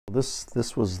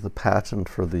This was the patent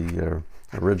for the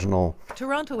original.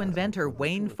 Toronto inventor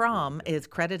Wayne Fromm is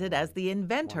credited as the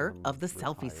inventor of the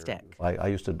selfie stick. I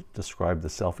used to describe the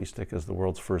selfie stick as the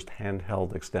world's first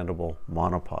handheld extendable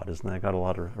monopod. Isn't that got a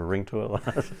lot of a ring to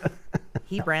it?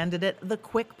 He branded it the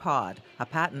Quick Pod. A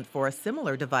patent for a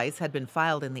similar device had been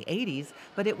filed in the 80s,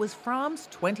 but it was Fromm's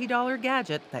 $20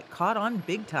 gadget that caught on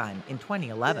big time in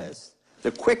 2011. Yes.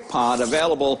 The Quick Pod,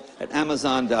 available at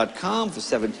Amazon.com for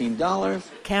 $17.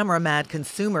 Camera-mad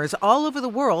consumers all over the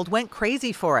world went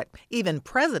crazy for it, even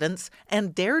presidents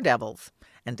and daredevils.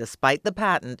 And despite the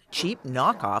patent, cheap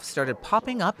knockoffs started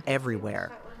popping up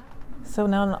everywhere. So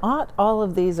now not all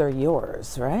of these are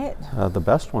yours, right? The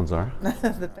best ones are.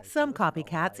 Some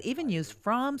copycats even used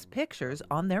Fromm's pictures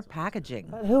on their packaging.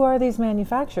 But who are these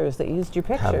manufacturers that used your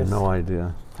pictures?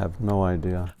 Have no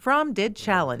idea. Fromm did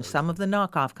challenge some of the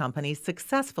knockoff companies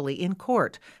successfully in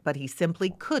court, but he simply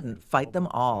couldn't fight them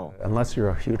all. Unless you're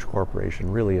a huge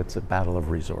corporation, really it's a battle of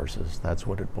resources. That's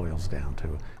what it boils down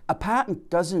to. A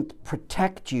patent doesn't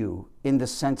protect you in the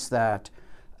sense that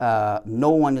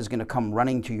no one is going to come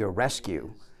running to your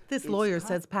rescue. This lawyer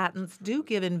says patents do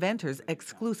give inventors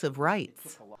exclusive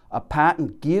rights. A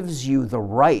patent gives you the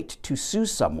right to sue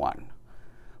someone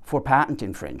for patent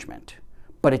infringement,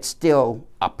 but it's still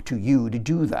up to you to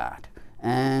do that.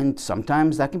 And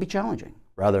sometimes that can be challenging.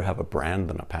 Rather have a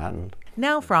brand than a patent.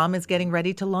 Now Fromm is getting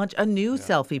ready to launch a new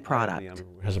selfie product. It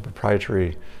has a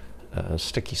proprietary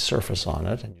sticky surface on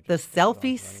it. The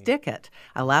Selfie Stick-It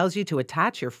allows you to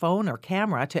attach your phone or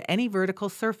camera to any vertical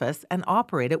surface and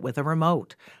operate it with a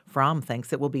remote. Fromm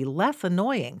thinks it will be less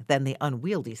annoying than the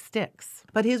unwieldy sticks.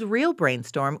 But his real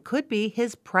brainstorm could be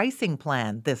his pricing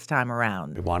plan this time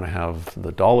around. We want to have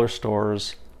the dollar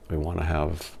stores. We want to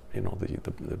have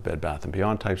the Bed Bath &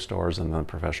 Beyond type stores, and then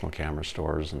professional camera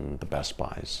stores and the Best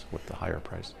Buys with the higher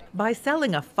price. By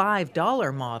selling a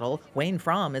 $5 model, Wayne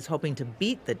Fromm is hoping to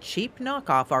beat the cheap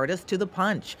knockoff artists to the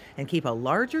punch and keep a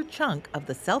larger chunk of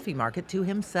the selfie market to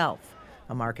himself,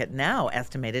 a market now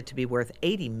estimated to be worth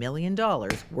 $80 million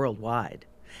worldwide.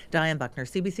 Diane Buckner,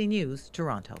 CBC News,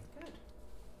 Toronto.